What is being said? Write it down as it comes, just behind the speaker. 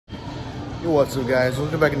Yo, what's up, guys?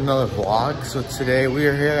 Welcome back to another vlog. So today we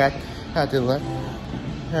are here at my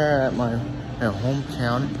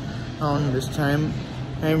hometown this time,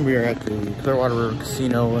 and we are at the Clearwater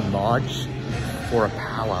Casino and Lodge for a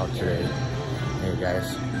powwow today. Hey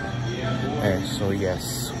guys. Hey, so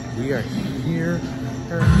yes, we are here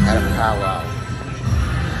at a powwow.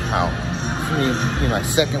 It's gonna be my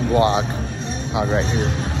second vlog right here.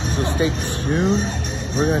 So stay tuned.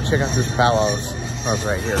 We're gonna check out this powwows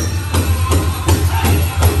right here.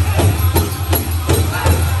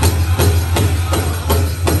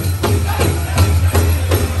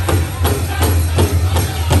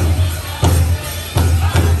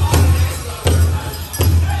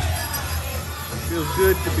 Feels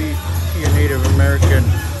good to be a Native American.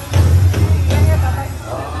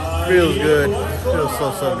 Feels good. Feels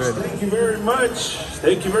so good. Thank you very much.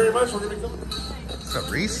 Thank you very much. We're gonna go. What's up,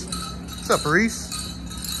 Reese? What's up, Reese?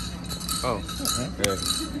 Oh, good.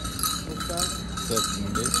 What's up,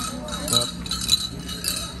 bitch?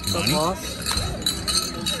 What's up, boss?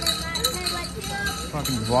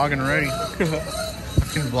 Fucking vlogging already.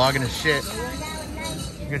 Fucking vlogging as shit.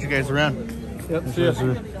 Got you guys around. Yep. See ya.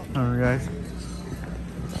 Alright, guys.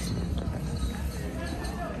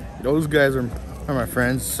 Those guys are my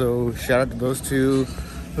friends, so shout out to those two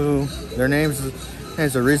who their names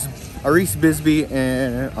is Aris Bisbee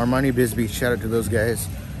and Armani Bisbee. Shout out to those guys.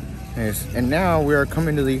 Yes. And now we are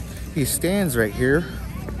coming to these stands right here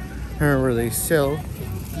where they sell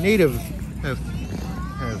native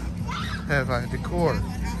decor.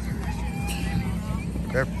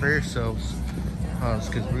 Grab for yourselves. It's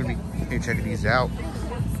because we're gonna be checking these out.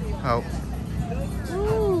 Oh.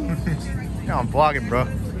 Yeah, I'm vlogging, bro.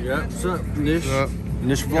 Yeah, what's up, Nish?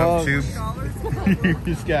 Nish vlog.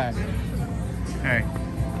 This guy. Hey,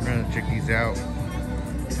 we're gonna check these out.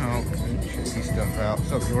 Oh, check these stuff out.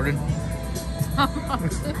 What's up, Jordan? I'm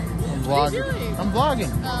vlogging. I'm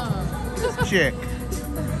vlogging. Oh. Chick.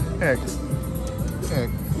 Heck.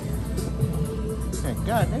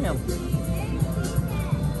 Goddamn.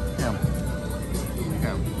 Damn.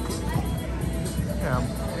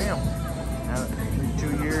 Now,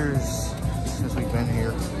 2 years since we've been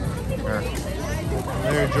here.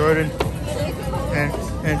 There, Jordan. And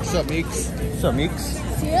what's up, Meeks? What's up, Meeks?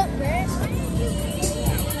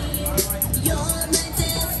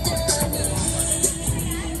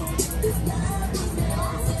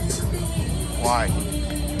 Why?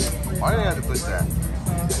 Why do they have to put that?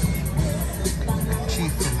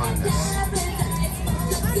 Chief among us.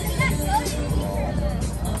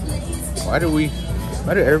 Why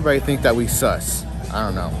do everybody think that we sus? I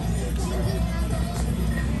don't know.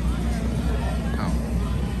 Oh.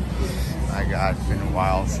 My God, it's been a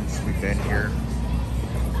while since we've been here.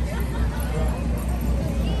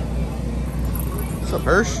 What's up,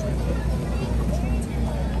 Hirsch?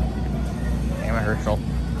 Damn it, Herschel.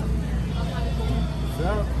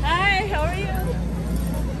 Hi, how are you?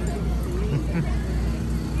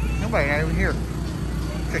 Nobody not even here.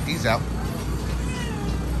 Check these out.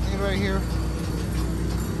 Anybody here?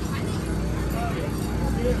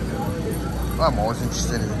 I'm always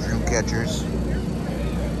interested in the dream catchers.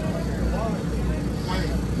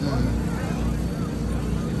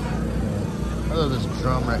 I love this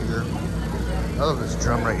drum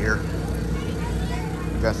right here.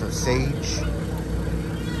 We got some sage.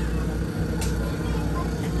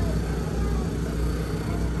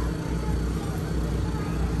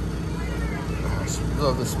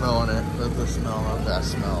 Love the smell on it. Love the smell of that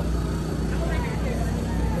smell.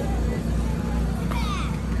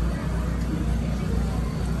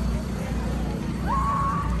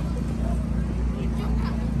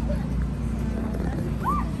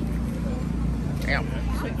 Damn.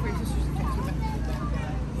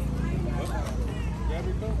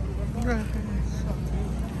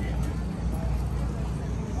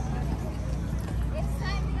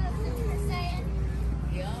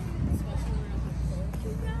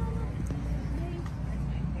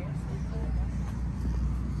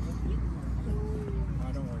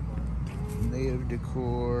 Native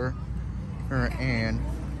decor and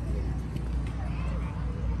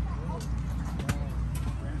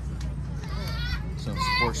some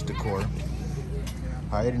sports decor.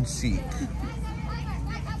 Hide and seek.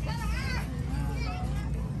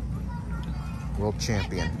 World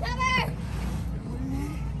champion.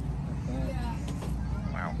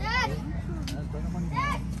 Wow.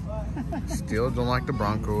 Still don't like the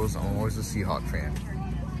Broncos. I'm always a Seahawk fan.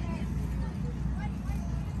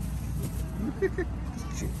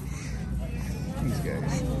 These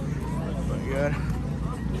guys. Oh my God.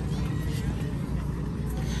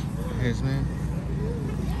 Here's man.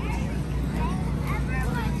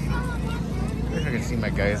 I can see my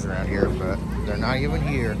guys around here, but they're not even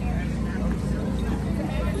here.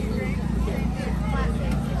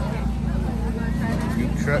 Few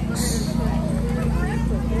trucks.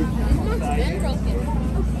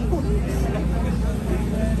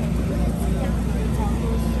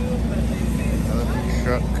 Another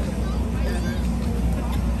truck.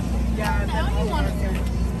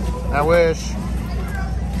 I wish.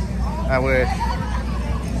 I wish.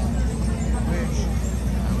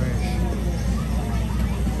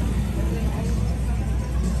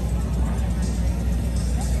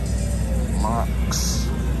 Marks.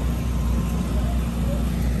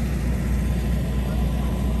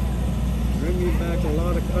 Bring me back a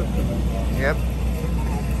lot of customers. Yep.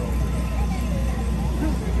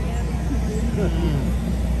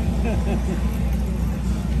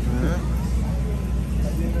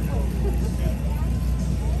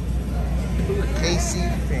 KC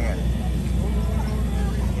fan.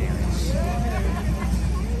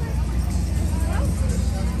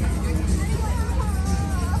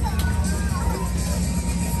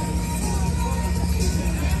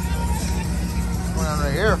 What's going on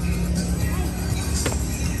right here?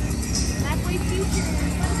 Halfway future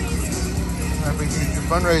Happy future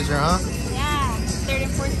fundraiser, huh? Yeah, 3rd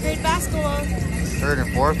and 4th grade basketball. 3rd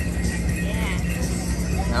and 4th.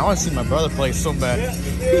 Yeah. Man, I want to see my brother play so bad. I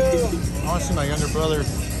want to see my younger brother.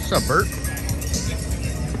 What's up, Bert? What's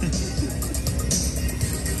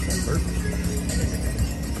up, Bert?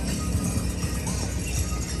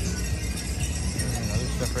 Other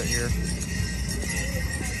stuff right here.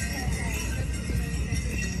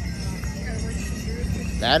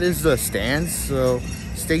 That is the stands, so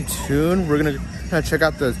stay tuned. We're gonna check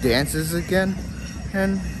out those dances again,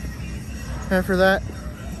 and after that,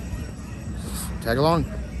 tag along.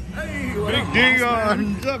 Hey, Big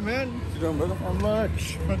Dion, what's up, man? What you doing, brother? Not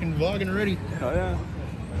much. Fucking vlogging already. Oh, yeah.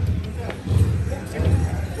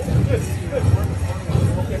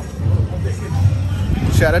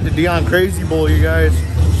 Shout out to Dion Crazy Bull, you guys.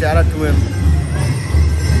 Shout out to him.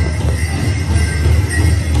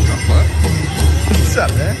 What's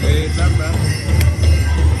up, man? Hey, it's up, man.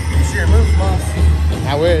 You see your moves, boss?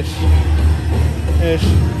 I wish. Ish.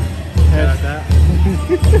 Yeah, that.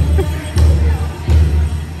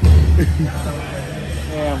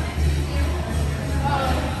 Damn.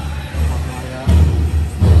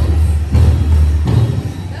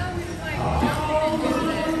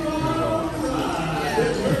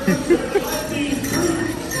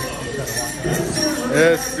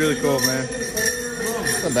 Yeah, it's really cool, man.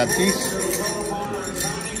 What's up, Baptiste?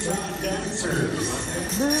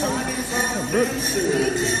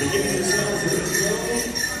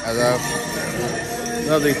 I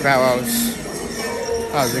love these powwows.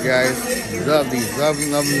 How's it, guys? Love these. Love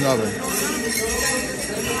them, love them, love them.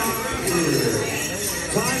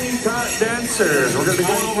 Tiny Tot Dancers. We're going to go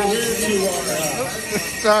over here to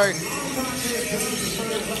Sorry.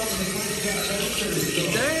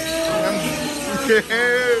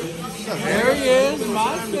 There he is,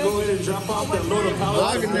 time to go ahead and drop off that load of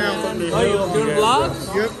pallets. Vlogging now. Oh, you doing vlogs?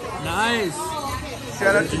 Yep. Nice.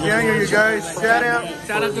 Shout out to Daniel, you guys. Shout out.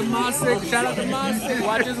 Shout out to Mosik. Shout out to Mosik.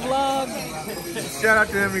 Watch his vlog. Shout out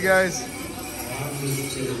to him, you guys.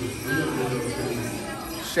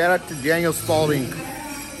 Shout out to Daniel Spalding.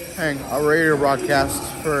 Hang a radio broadcast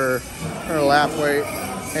for her lap weight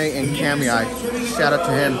and Cammy Eye. Shout out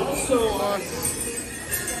to him.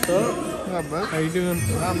 Not much. How you doing?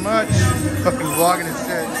 Not much. Fucking vlogging and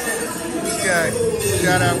shit. This guy.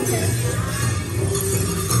 Shout out.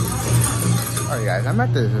 Alright guys, I'm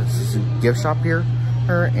at the gift shop here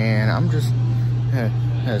and I'm just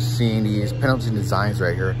seeing these Pendleton designs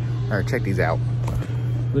right here. Alright, check these out.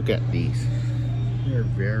 Look at these. They're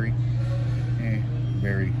very,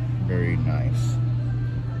 very nice.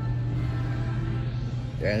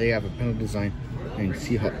 Yeah, they have a Pendleton design and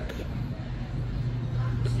Seahawk.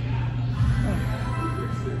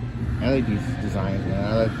 I like these designs,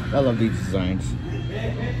 man. I love these designs,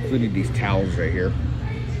 including these towels right here.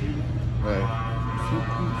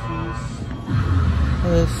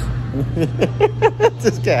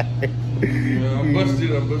 This guy. Yeah, I'm busted.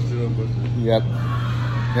 Yep.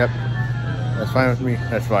 That's fine with me.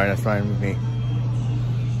 That's fine with me.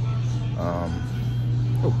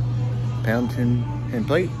 Pendleton and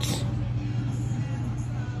plates.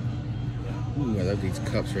 Ooh, I love these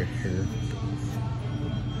cups right here.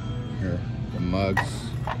 Here, the mugs.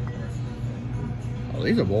 Oh,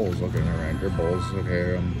 these are bowls. Look at them, they're bowls. Look at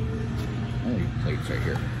them. I like these plates right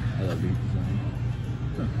here. I love these designs.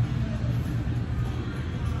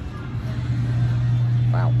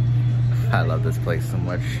 Wow. I love this place so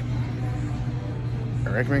much. I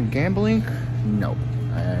recommend gambling? No.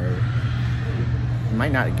 You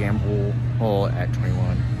might not gamble at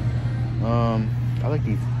 21. I like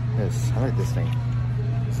this. I like this thing.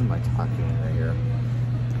 This is my top game right here.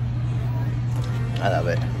 I love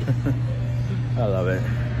it. I love it.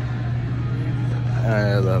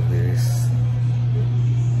 I love these.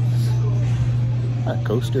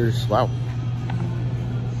 Coasters. Wow.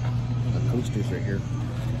 Coasters right here.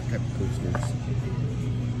 Type of coasters.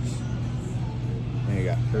 And you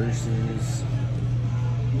got purses.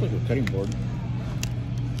 Looks like a cutting board.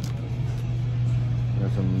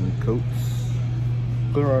 There's some coats.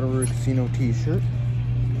 Clearwater Casino t-shirt.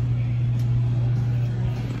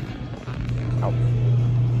 Oh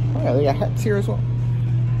yeah, they got hats here as well.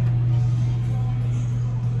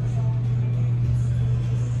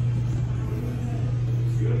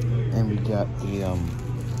 And we got the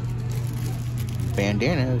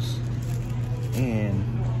bandanas and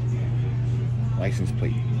license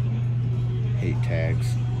plate tags.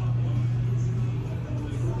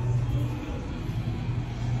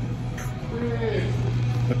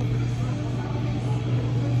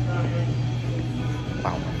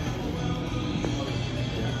 Wow.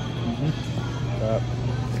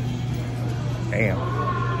 Damn.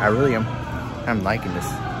 I'm liking this.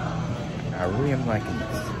 I really am liking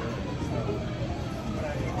this.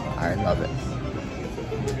 I love it.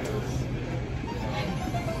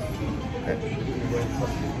 Okay.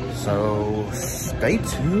 So stay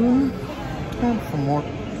tuned for more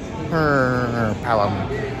powwow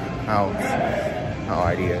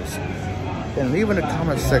ideas. And leave in the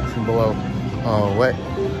comment section below what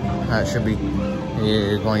should be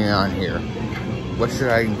going on here. What should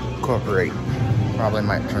I incorporate? Probably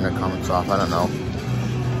might turn the comments off. I don't know.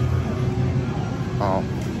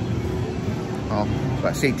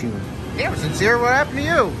 But stay tuned. Damn, Sincere, what happened to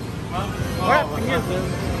you? What happened to you?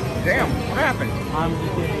 Damn, what happened? I'm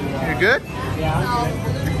just getting, you're good? Yeah, I'm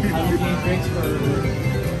good. I'm getting drinks for...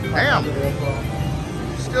 Damn.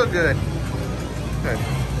 Still good. Good.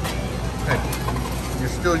 Good. You're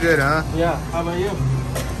still good, huh? Yeah, how about you?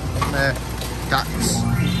 Tots.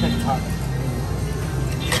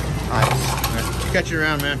 Nice. Catch you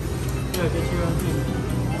around, man. Yeah, catch you around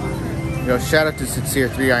too. Yo, shout out to Sincere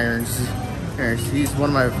 3 Irons. He's one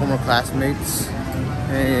of my former classmates,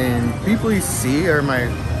 and people you see are my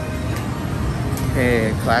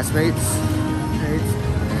classmates.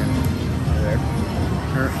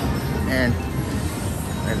 And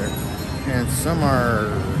right there. And some are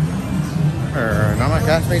not my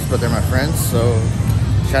classmates, but they're my friends. So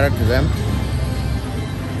shout out to them.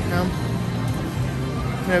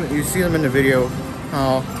 You see them in the video.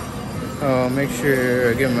 I'll make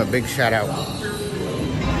sure to give them a big shout out.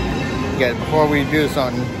 Yeah, before we do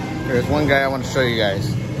something, there's one guy I want to show you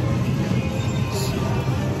guys.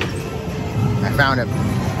 I found him.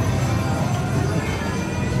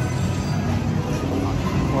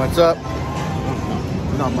 What's up?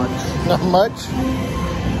 Not much. Not much?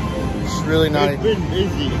 It's really not. It's been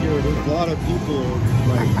busy here. There's a lot of people.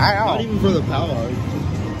 Like, I know. Not even for the powwow.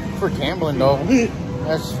 For gambling though.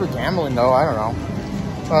 That's for gambling though. I don't know.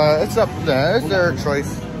 It's up to them. It's their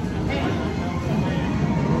choice.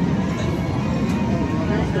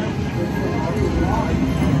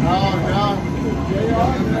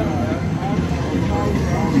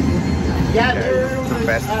 Yeah, It's the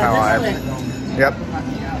best powwow ever. Yep.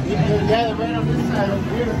 Yeah, they're right on this side over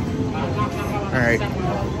here. Alright.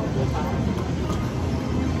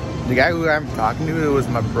 The guy who I'm talking to was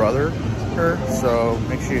my brother, so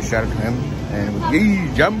make sure you shout out to him. And yee,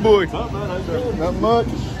 Jam Boy. Not much.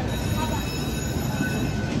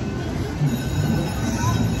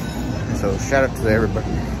 So shout out to everybody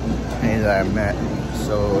that I met.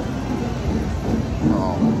 So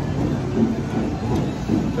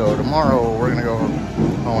tomorrow we're gonna go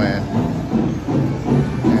in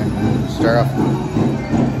and start off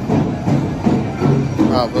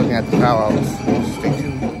looking at the powwows. Stay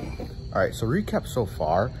tuned. Alright, so recap so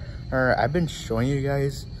far. I've been showing you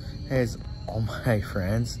guys as all my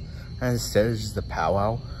friends instead of just the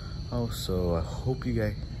powwow. So I hope you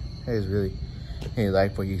guys really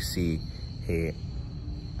like what you see. Hey,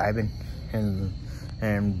 I've been and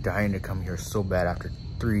I'm dying to come here so bad after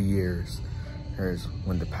 3 years. Here's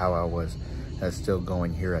when the powwow was still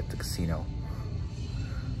going here at the casino.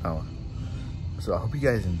 So I hope you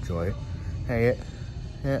guys enjoy it. Hey,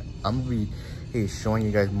 I'm gonna be showing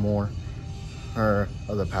you guys more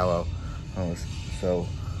of the powwow. So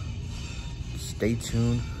stay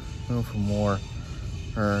tuned for more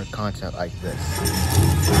content like this.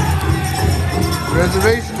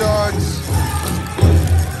 Reservation dogs.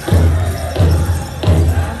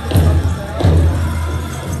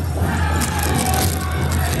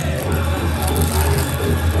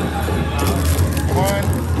 Come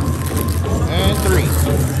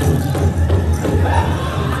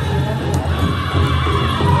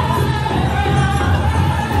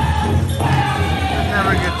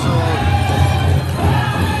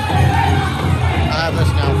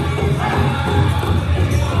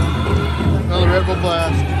Another Red Bull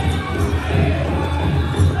Blast.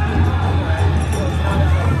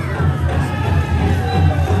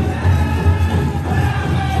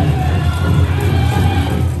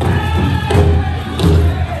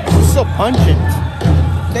 It's so pungent.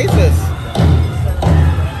 Taste this.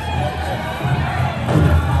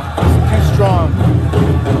 It's too strong.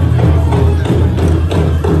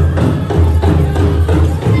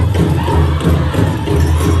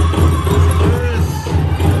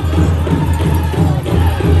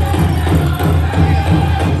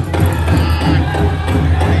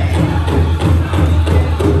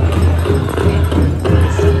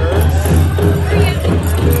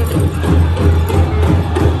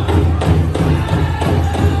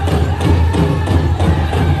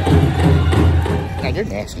 You're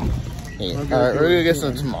nasty. Hey, alright, we're gonna get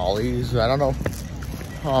some tamales. I don't know.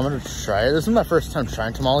 Oh, I'm gonna try it. This is my first time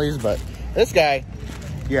trying tamales, but this guy.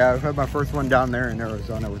 Yeah, I've had my first one down there in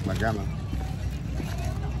Arizona with my grandma.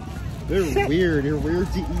 They're weird. They're weird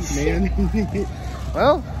to eat, man.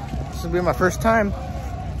 Well, this will be my first time.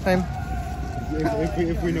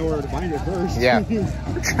 If we know where to find it first. Yeah,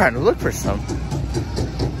 we're trying to look for some.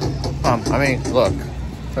 I mean, look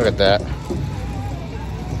at that.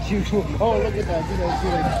 Oh, look at that.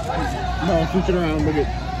 No, switch it around. Look at.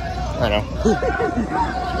 I know.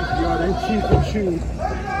 Yo, they're cheap and chew.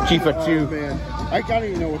 Cheap at chew. Man, I can't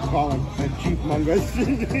even know what to call them. Cheap mungus.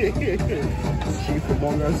 Cheap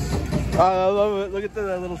mungus. I love it. Look at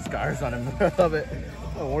the little scars on him. I love it.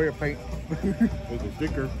 Oh, warrior paint. There's a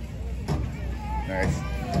sticker. Nice.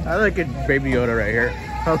 I like it, Baby Yoda right here.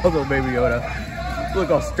 I love little Baby Yoda.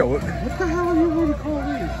 Look all stoic. What the hell are you going to call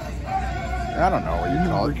this? I don't know what you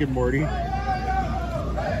call it. Rick and Morty.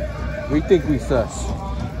 We think we sus.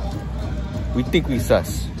 We think we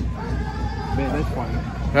sus. Man, that's funny.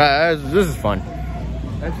 This is fun.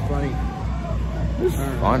 That's funny. This is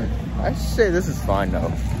fun. I say this is fun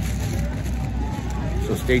though.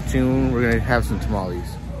 So stay tuned. We're gonna have some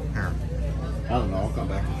tamales. I don't know. I'll come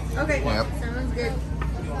back. Okay, Yep. sounds good. Yep.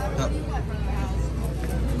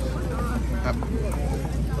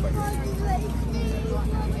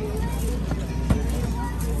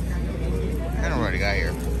 I don't know what I got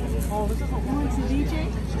here. Oh, this is a DJ?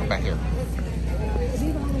 Let's go back here.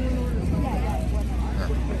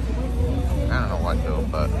 I don't know what though,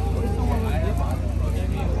 but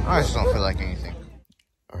I just don't feel like anything.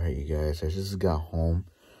 Alright, you guys, I just got home.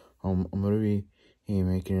 I'm gonna be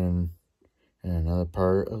making another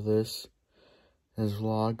part of this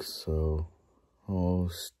vlog, so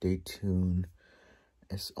stay tuned.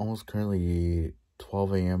 It's almost currently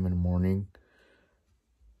 12 a.m. in the morning,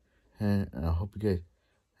 and I hope you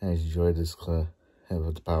guys enjoyed this clip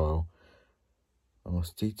of the powwow.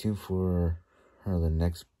 Stay tuned for the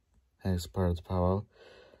next part of the powwow,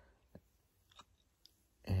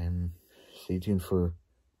 and stay tuned for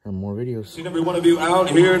more videos. Seen every one of you out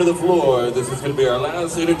here to the floor. This is going to be our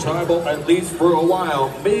last intertribal, at least for a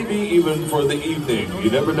while, maybe even for the evening. You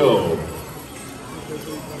never know.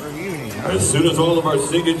 As soon as all of our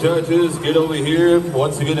singing judges get over here,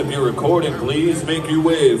 once again, if you're recording, please make your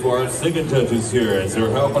way for our singing judges here as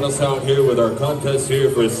they're helping us out here with our contest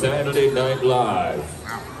here for Saturday Night Live.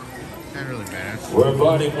 Wow, that's really badass. We're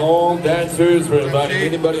inviting all dancers. We're inviting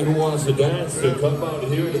anybody who wants to dance to come out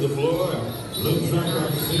here to the floor. Looks like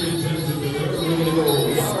our singing judges are there. We're going to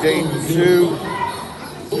go. Day 2,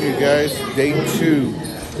 you guys. Day 2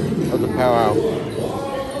 of the powwow.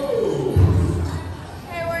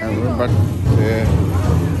 And we're about to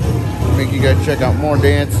make you guys check out more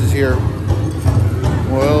dances here.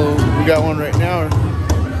 Well, we got one right now.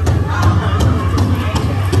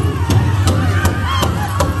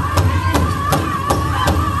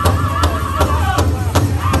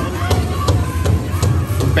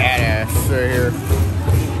 Badass right here.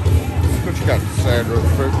 Let's go check out the side real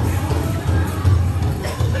quick.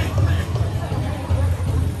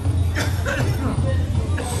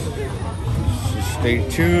 Stay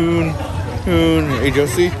tuned. Hey,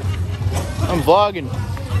 Josie. I'm vlogging.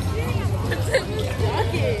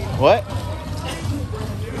 What?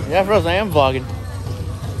 Yeah, Rose, I am vlogging.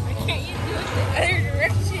 Why can't you do it the other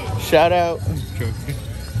direction? Shout out.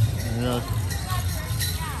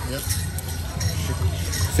 Yep.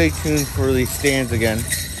 Stay tuned for these stands again.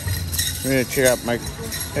 We're gonna check out my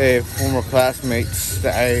former classmates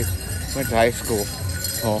that I went to high school.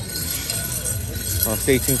 Oh,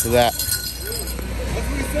 stay tuned for that.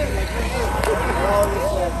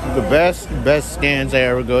 The best stands I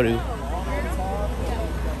ever go to.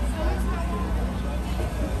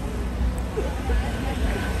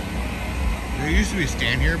 There used to be a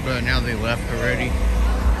stand here, but now they left already.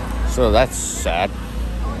 So that's sad.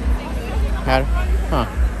 Huh.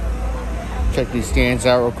 Check these stands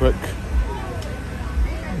out real quick.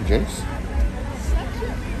 Jace.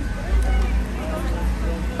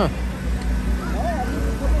 Huh.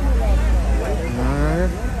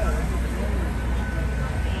 Alright.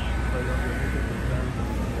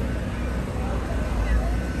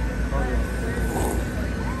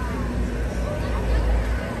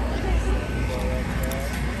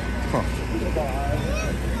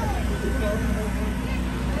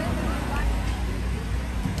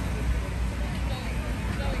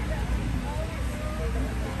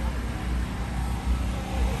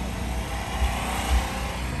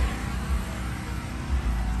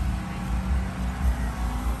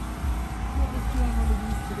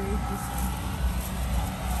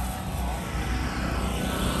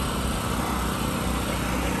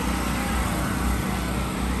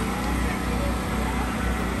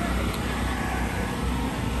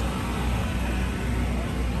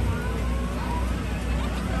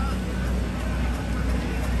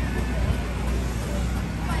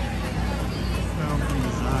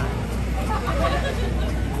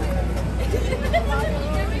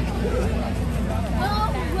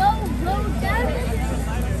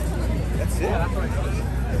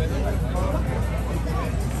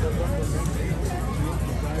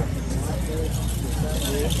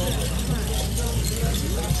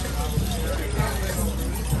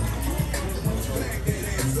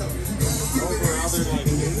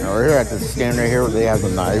 Now we're here at the stand right here where they have the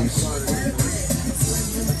knives.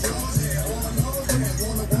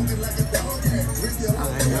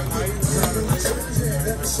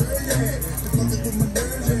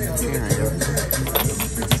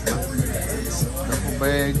 Couple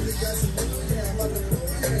bags.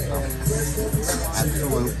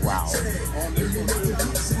 Absolute wow.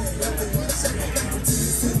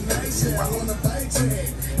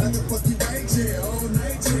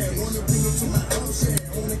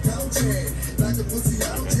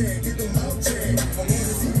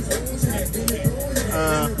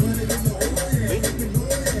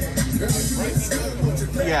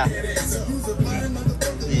 Yeah.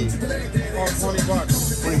 Oh,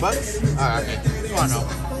 $20. 20 bucks? Alright, okay. Oh, no.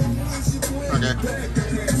 Okay.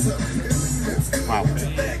 Wow.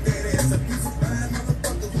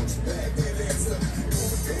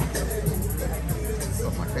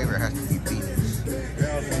 But my favorite has to be beans.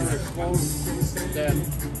 Yeah, so the clothes that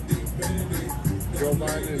Joe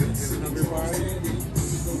Biden is number 5.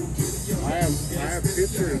 I have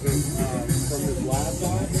pictures of from his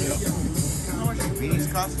laptop. How much do beanies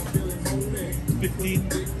cost? 15.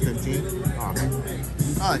 15? Oh, okay.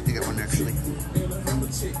 I like to get one actually. I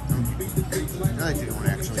like to get one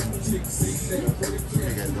actually. Here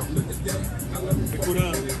you guys go. What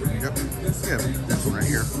up? Yep. Yeah, this one right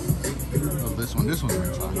here. Oh, this one's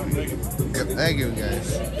right top. Yep, thank you guys.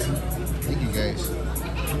 Thank you guys.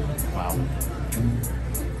 Wow.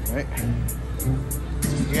 Alright.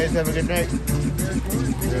 You guys have a good night.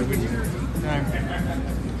 Have a good time.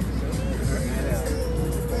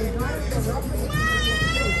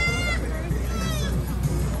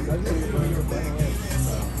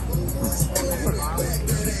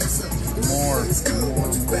 More.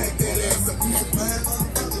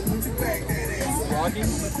 Vlogging?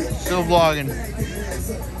 Still vlogging.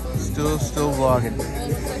 Still vlogging.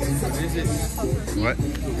 What is it? What?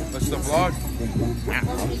 What's the vlog?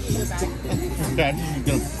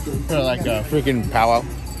 Gonna like a freaking powwow.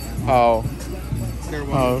 Oh.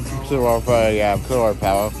 Clearwater, yeah, Clearwater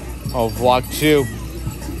powwow. Oh, vlog 2.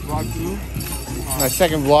 Vlog 2? My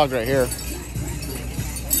second vlog right here.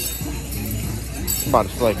 About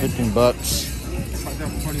to like 15 bucks.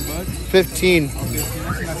 20 bucks? 15. Okay,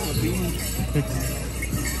 that's the beans.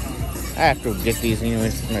 I have to get these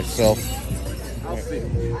anyways myself. Outfit.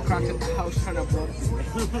 Cracked at the house trying to vlog.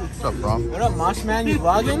 What's up, bro? What up, Mosh Man? You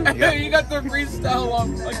vlogging? Yeah. You got the freestyle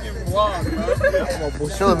on fucking vlog, bro.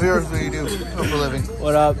 Show the viewers what you do for a living.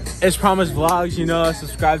 What up? It's Promise Vlogs, you know,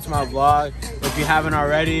 subscribe to my vlog if you haven't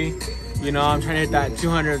already. You know, I'm trying to hit that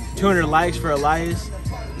 200 likes for Elias.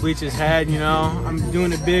 Bleach his head, you know. I'm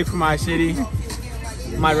doing it big for my city.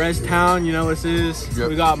 My res town, you know what this is. Yep.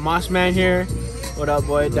 We got Mosh Man here. What up,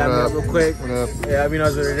 boy? Dab me up real quick. What up? Yeah, he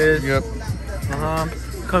knows what it is. Yep.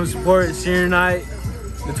 Come support senior night,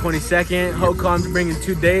 the 22nd. Hokom's bringing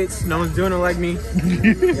 2 dates. No one's doing it like me.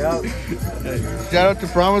 Yep. Shout out to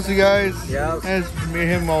Promise, you guys. Yep. As me and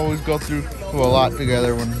him always go through a lot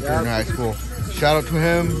together when we're in high school. Shout out to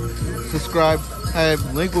him. Subscribe.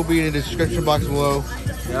 Link will be in the description box below.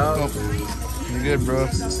 Yep. Oh, you're good, bro.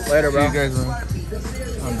 Later, bro. See you guys, bro.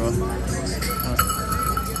 Come on, bro.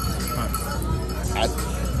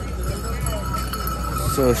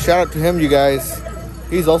 So shout out to him, you guys.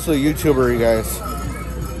 He's also a YouTuber, you guys.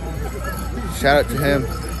 Shout out to him.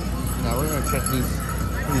 Now we're gonna check these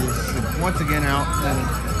once again out and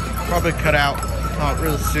probably cut out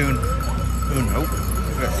real soon. Oh nope.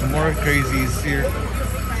 We got some more crazies here.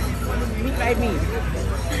 Meat by me.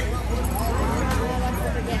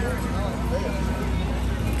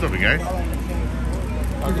 What's up, you guys?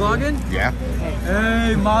 You vlogging? Yeah.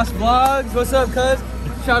 Hey, Moss Vlogs. What's up, cuz?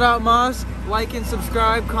 Shout out Moss. Like and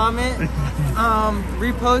subscribe, comment,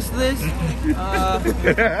 repost this.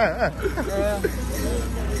 Yeah.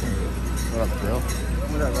 What up, bro?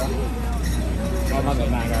 What up, bro?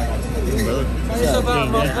 Brother. Tell yourself out,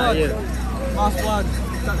 Moss Vlogs. Moss Vlogs.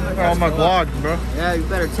 All my vlogs, bro. Yeah, you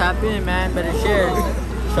better tap in, man. Better share.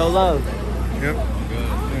 Show love. Yep.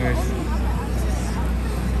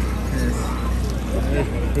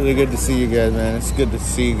 It's really good to see you guys, man. It's good to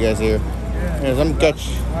see you guys here. Anyways,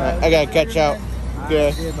 I gotta catch out.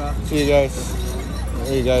 Yeah. See you guys.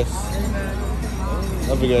 See you guys.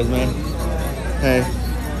 Love you guys, man. Hey.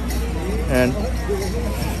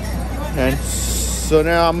 And so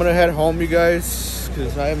now I'm gonna head home, you guys,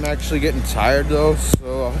 because I am actually getting tired though.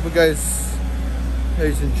 So I hope you guys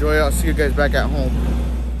enjoy. I'll see you guys back at home.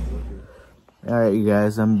 Alright, you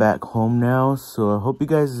guys, I'm back home now. So I hope you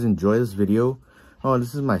guys enjoy this video. Oh,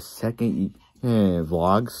 this is my second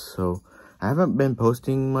vlog, so I haven't been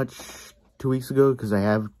posting much 2 weeks ago because I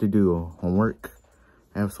have to do homework.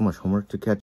 I have so much homework to catch